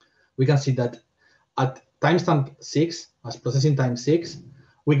 we can see that at timestamp 6, as processing time 6,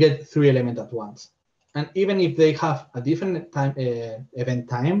 we get 3 elements at once. And even if they have a different time event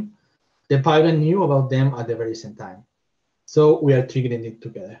time, the pipeline knew about them at the very same time. So we are triggering it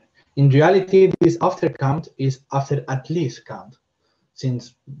together. In reality, this after count is after at least count,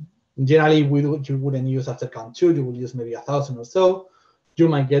 since generally you wouldn't use after count 2, you would use maybe 1,000 or so. You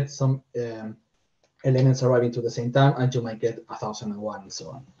might get some elements arriving to the same time, and you might get 1,001 and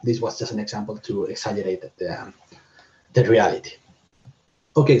so on. This was just an example to exaggerate the reality.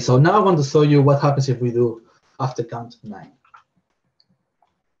 Okay, so now I want to show you what happens if we do after count 9.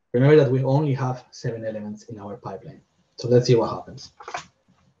 Remember that we only have 7 elements in our pipeline. So let's see what happens.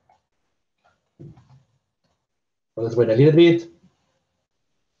 So let's wait a little bit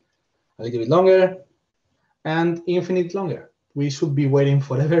longer, and infinite longer. We should be waiting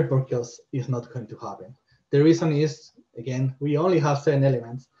forever because it's not going to happen. The reason is, again, we only have 7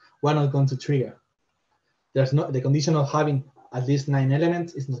 elements. We're not going to trigger. There's not, the condition of having at least 9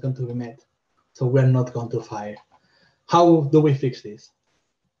 elements is not going to be met. So we're not going to fire. How do we fix this?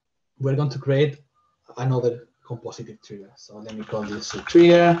 We're going to create another compositive trigger. So let me call this a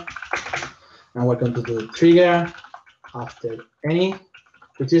trigger. And we're going to do trigger after any,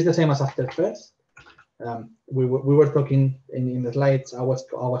 which is the same as after first. We were talking in the slides, I was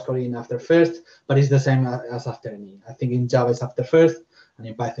calling after first, but it's the same as after any. I think in Java it's after first, and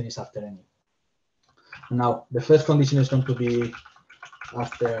in Python it's after any. Now, the first condition is going to be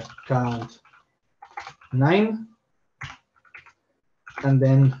after count 9, and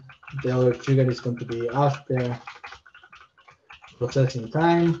then the other trigger is going to be after processing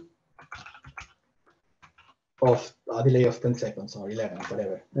time of a delay of 10 seconds or 11,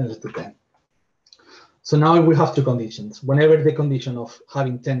 whatever, and let's do 10. So now we have two conditions. Whenever the condition of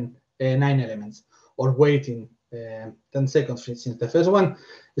having 9 elements or waiting 10 seconds since the first one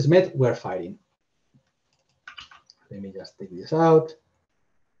is met, we're firing. Let me just take this out.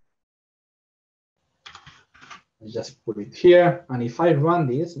 Just put it here. And if I run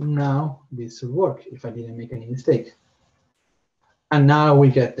this, now this should work if I didn't make any mistake. And now we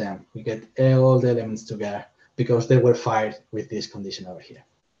get them. We get all the elements together because they were fired with this condition over here.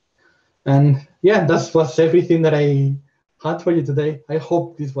 And yeah, that was everything that I had for you today. I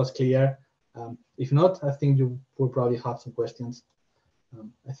hope this was clear. If not, I think you will probably have some questions.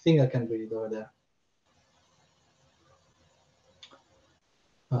 I think I can read it over there.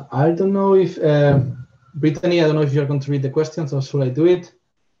 I don't know if, Brittany, I don't know if you're going to read the questions or should I do it?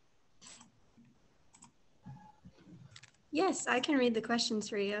 Yes, I can read the questions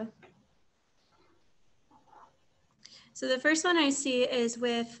for you. So the first one I see is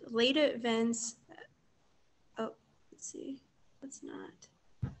with late events. Oh, let's see, that's not.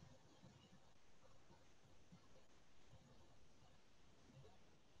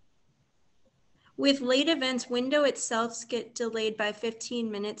 With late events, window itself get delayed by 15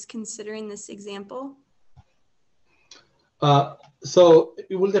 minutes considering this example? So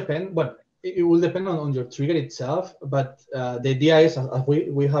it will depend, but it will depend on your trigger itself. But the idea is, as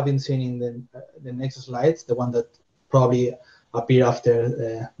we have been seeing in the next slides, the one that probably appear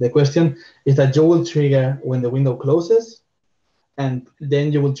after the question, is that you will trigger when the window closes, and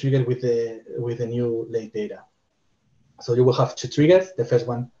then you will trigger with the new late data. So you will have 2 triggers. The first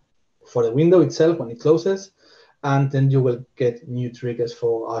one for the window itself when it closes, and then you will get new triggers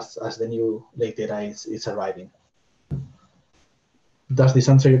for us as the new late data is arriving. Does this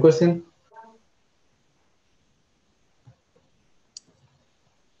answer your question?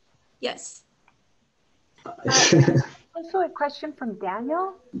 Yes. Also a question from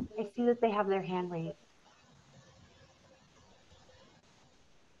Daniel. I see that they have their hand raised.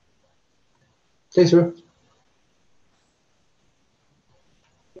 Okay, sure.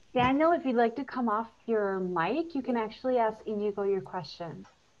 Daniel, if you'd like to come off your mic, you can actually ask Iñigo your question.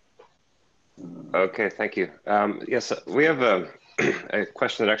 Okay, thank you. Yes, we have a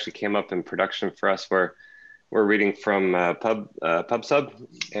question that actually came up in production for us where we're reading from PubSub.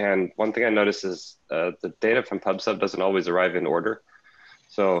 And one thing I noticed is the data from PubSub doesn't always arrive in order.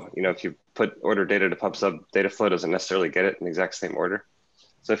 So, you know, if you put order data to PubSub, Dataflow doesn't necessarily get it in the exact same order.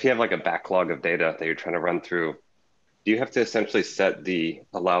 So if you have like a backlog of data that you're trying to run through, do you have to essentially set the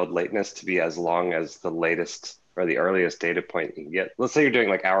allowed lateness to be as long as the latest or the earliest data point you can get? Let's say you're doing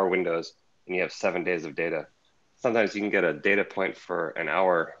like hour windows and you have 7 days of data. Sometimes you can get a data point for an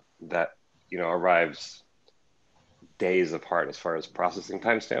hour that, you know, arrives days apart as far as processing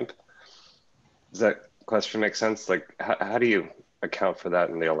timestamp. Does that question make sense? Like, how do you account for that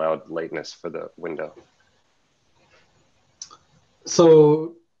in the allowed lateness for the window?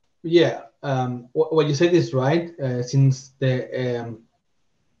 So, yeah, what you said is right. Since the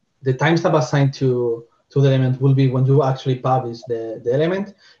timestamp assigned to the element will be when you actually publish the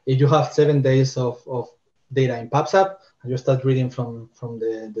element. If you have 7 days of data in PubSub you start reading from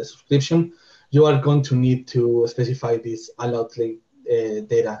the subscription, you are going to need to specify this allowed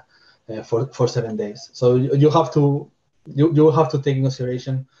data for 7 days. So you have to take in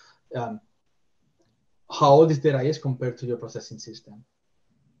consideration how old this data is compared to your processing system.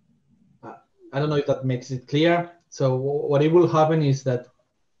 I don't know if that makes it clear. So what it will happen is that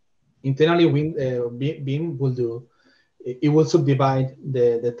internally Beam will do, it will subdivide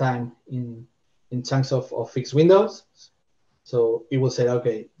the time in chunks of fixed windows. So it will say,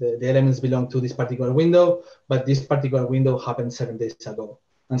 okay, the elements belong to this particular window, but this particular window happened 7 days ago.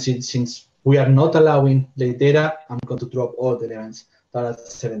 And since we are not allowing late data, I'm going to drop all the elements that are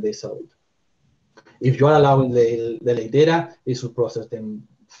 7 days old. If you are allowing the late data, it should process them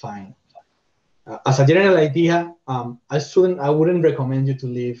fine. As a general idea, I wouldn't recommend you to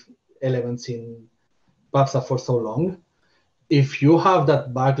leave elements in PubSub for so long. If you have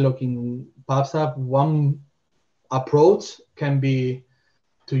that backlog in PubSub, one approach can be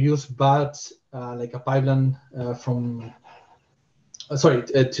to use batch like a pipeline to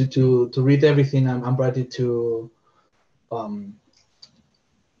read everything and write it to a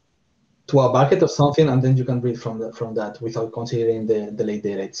bucket or something, and then you can read from that without considering the late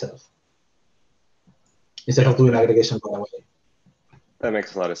data itself, instead of doing aggregation right away. That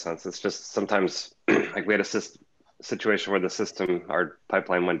makes a lot of sense. It's just sometimes like we had a situation where our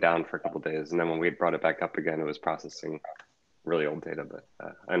pipeline went down for a couple of days, and then when we brought it back up again, it was processing really old data. But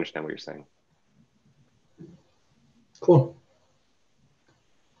I understand what you're saying. Cool.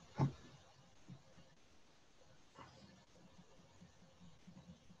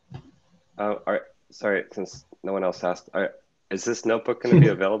 Sorry, since no one else asked, is this notebook going to be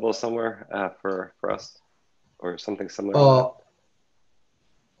available somewhere for us, or something similar?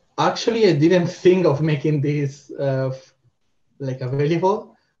 Actually, I didn't think of making this like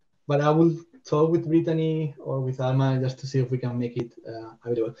available, but I will talk with Brittany or with Alma just to see if we can make it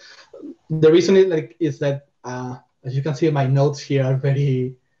available. The reason is that as you can see, my notes here are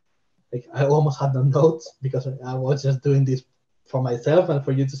very I almost had no notes because I was just doing this for myself and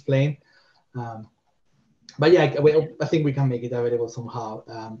for you to explain. But yeah, I think we can make it available somehow.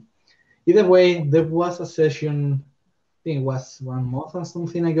 Either way, there was a session, I think it was 1 month or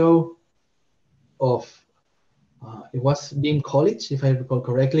something ago, of it was Beam College, if I recall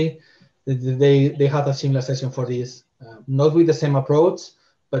correctly. They had a similar session for this, not with the same approach,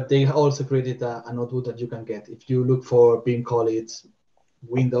 but they also created a notebook that you can get. If you look for Beam College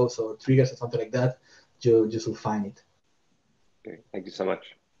windows or triggers or something like that, you should find it. Okay, thank you so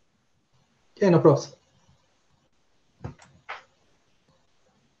much. Yeah, no problems.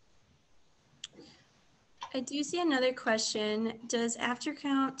 I do see another question. Does after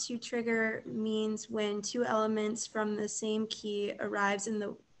count to trigger means when 2 elements from the same key arrives in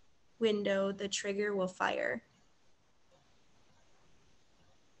the window, the trigger will fire?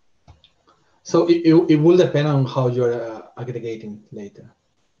 So it will depend on how you're aggregating later.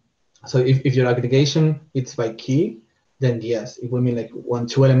 So if your aggregation it's by key, then yes, it will mean like when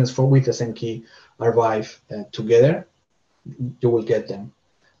 2 elements with the same key arrive together, you will get them.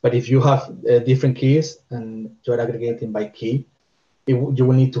 But if you have different keys and you're aggregating by key, you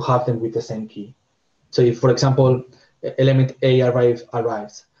will need to have them with the same key. So if, for example, element A arrives,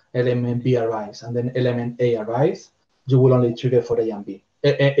 element B arrives, and then element A arrives, you will only trigger for A and B.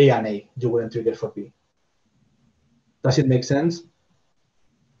 A and A, you wouldn't trigger for B. Does it make sense?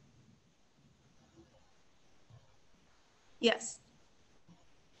 Yes.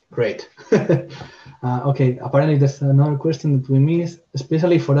 Great. Okay, apparently there's another question that we missed.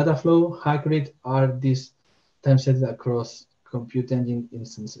 Especially for data flow, how accurate are these time sets across compute engine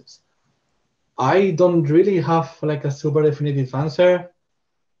instances? I don't really have like a super definitive answer,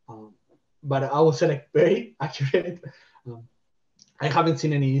 but I would say like very accurate. I haven't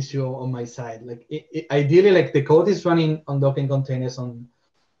seen any issue on my side. Like ideally, like the code is running on Docker containers on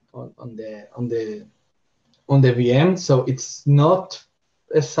the VM, so it's not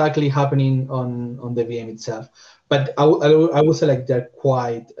exactly happening on the VM itself. But I would say like they're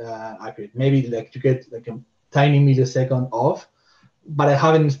quite accurate. Maybe like you get like a tiny millisecond off, but I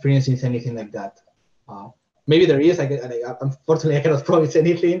haven't experienced anything like that. Maybe there is. Unfortunately, I cannot promise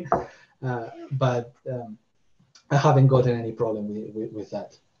anything, but I haven't gotten any problem with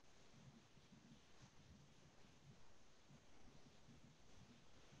that.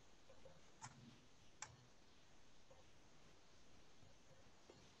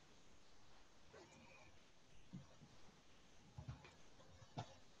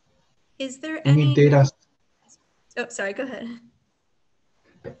 Is there any data? Oh, sorry, go ahead.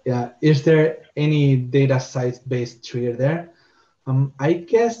 Yeah, is there any data size-based trigger there? I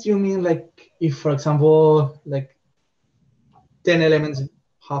guess you mean like if, for example, like 10 elements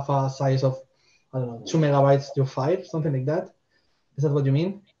have a size of, I don't know, 2 megabytes to 5, something like that. Is that what you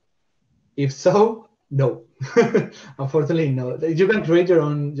mean? If so, no. Unfortunately, no. You can create your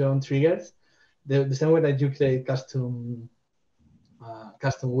own triggers. The same way that you create custom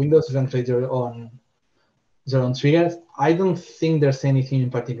windows, you can create your own triggers. I don't think there's anything in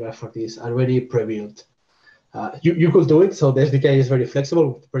particular for this already pre-built. You could do it. So the SDK is very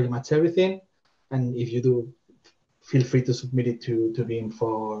flexible with pretty much everything. And if you do, feel free to submit it to Beam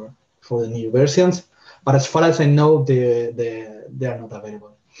for the new versions. But as far as I know, they are not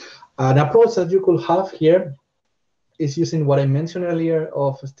available. An approach that you could have here is using what I mentioned earlier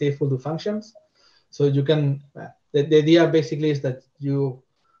of stateful do functions. So you can, the idea basically is that you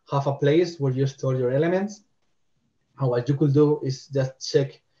have a place where you store your elements. And what you could do is just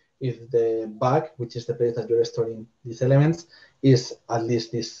check if the bag, which is the place that you're storing these elements, is at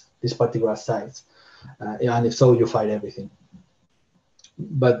least this particular size. And if so, you fire everything.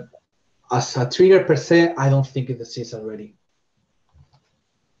 But as a trigger per se, I don't think it exists already.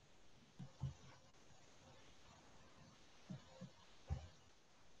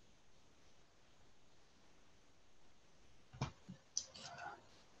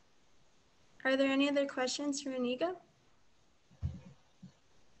 Are there any other questions for Iñigo?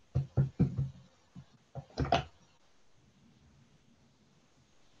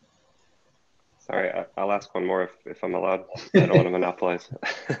 Sorry, I'll ask one more if I'm allowed. I don't want to monopolize.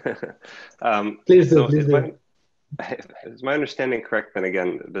 Please do, so please do. Is my understanding correct then,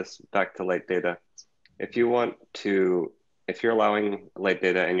 again, this back to late data, if you're allowing late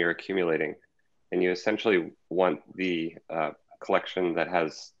data and you're accumulating, and you essentially want the collection that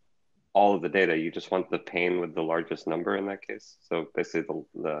has all of the data, you just want the pane with the largest number in that case. So basically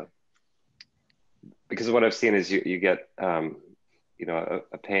because what I've seen is you get, you know,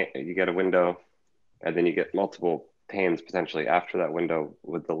 a pane, you get a window, and then you get multiple panes potentially after that window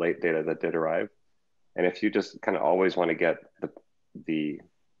with the late data that did arrive. And if you just kind of always want to get the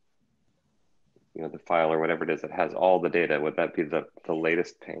you know, the file or whatever it is that has all the data, would that be the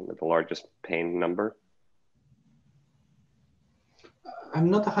latest pane, the largest pane number? I'm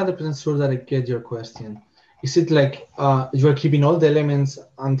not 100% sure that I get your question. Is it like you're keeping all the elements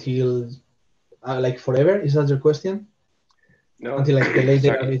until like forever? Is that your question? No, until like the late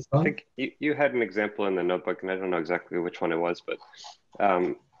data is gone? I think you had an example in the notebook, and I don't know exactly which one it was, but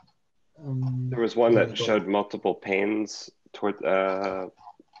there was one that showed multiple panes toward.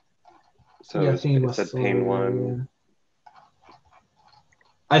 So yeah, I think it said pane one.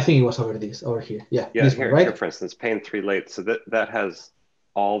 I think it was over here. Yeah, this here, one, right? Here, for instance, pane 3 late. So that has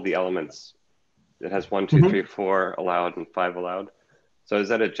all the elements. It has 1, 2, 3, 4 allowed and 5 allowed. So is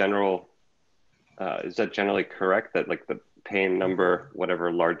that a general? Is that generally correct that like the pane number,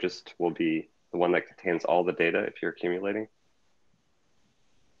 whatever largest, will be the one that contains all the data if you're accumulating?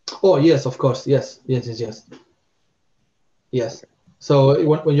 Oh yes, of course. Yes. Yes. So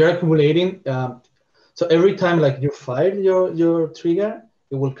when you're accumulating, so every time like you fire your trigger,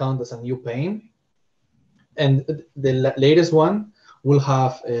 it will count as a new pane, and the latest one will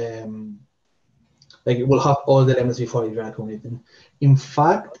have like it will have all the elements before you're accumulating. In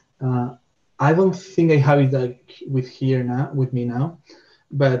fact, I don't think I have it like with me now,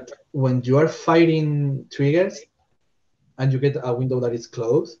 but when you are firing triggers and you get a window that is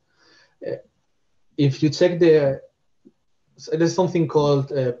closed, if you check there's something called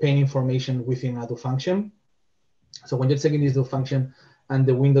pane information within a do function. So when you're checking this do function and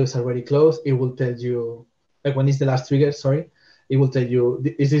the window is already closed, it will tell you, like when it's the last trigger, sorry, it will tell you,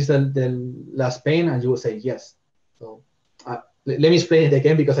 is this the last pane? And you will say yes. So let me explain it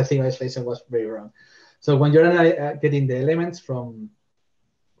again because I think my explanation was very wrong. So when you're getting the elements from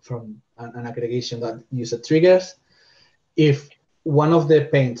an aggregation that uses triggers, if one of the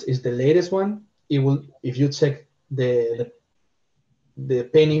panes is the latest one, it will, if you check the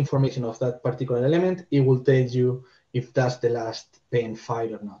pane information of that particular element, it will tell you if that's the last pane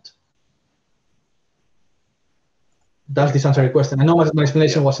file or not. Does this answer your question? I know my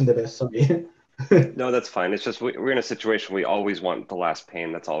explanation wasn't the best, sorry. No, that's fine. It's just we're in a situation we always want the last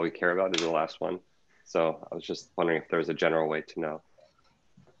pane. That's all we care about is the last one. So I was just wondering if there's a general way to know.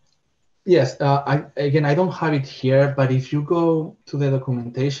 Yes, I don't have it here, but if you go to the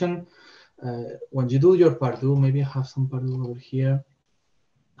documentation, when you do your Pardue, maybe I have some Pardue over here.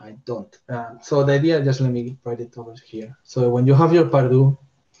 I don't. So the idea, just let me write it over here. So when you have your Pardue,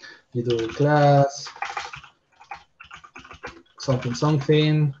 you do class,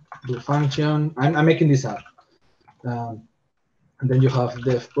 something, do function. I'm making this up. And then you have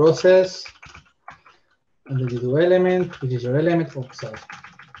def process, and then you do element, which is your element. Oh, sorry.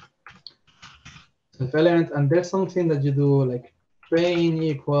 self-element, and there's something that you do like paint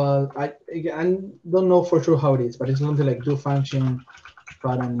equal. I don't know for sure how it is, but it's something like do function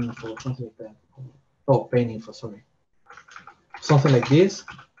pattern info, something like that. Oh, paint info, sorry. Something like this.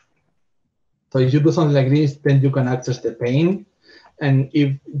 So if you do something like this, then you can access the pane, and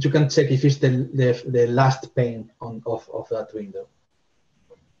if you can check if it's the last pane of that window.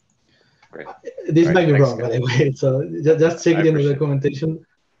 Great. This All might right, be thanks, wrong, guys. by the way. So just check it in the appreciate it. documentation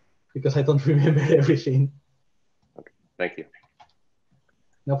because I don't remember everything. Okay, thank you.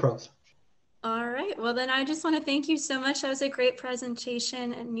 No problem. All right. Well, then I just want to thank you so much. That was a great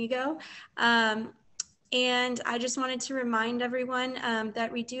presentation, Iñigo. And I just wanted to remind everyone that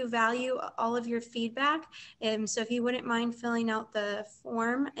we do value all of your feedback. So if you wouldn't mind filling out the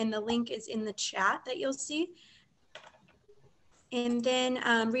form, and the link is in the chat that you'll see. And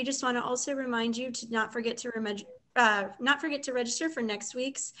then we just want to also remind you to not forget to register for next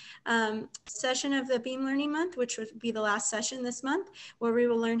week's session of the Beam Learning Month, which would be the last session this month, where we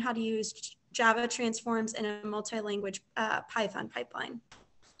will learn how to use Java transforms in a multi-language Python pipeline.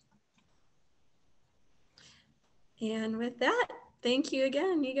 And with that, thank you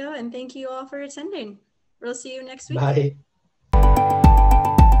again, Iñigo, and thank you all for attending. We'll see you next week. Bye.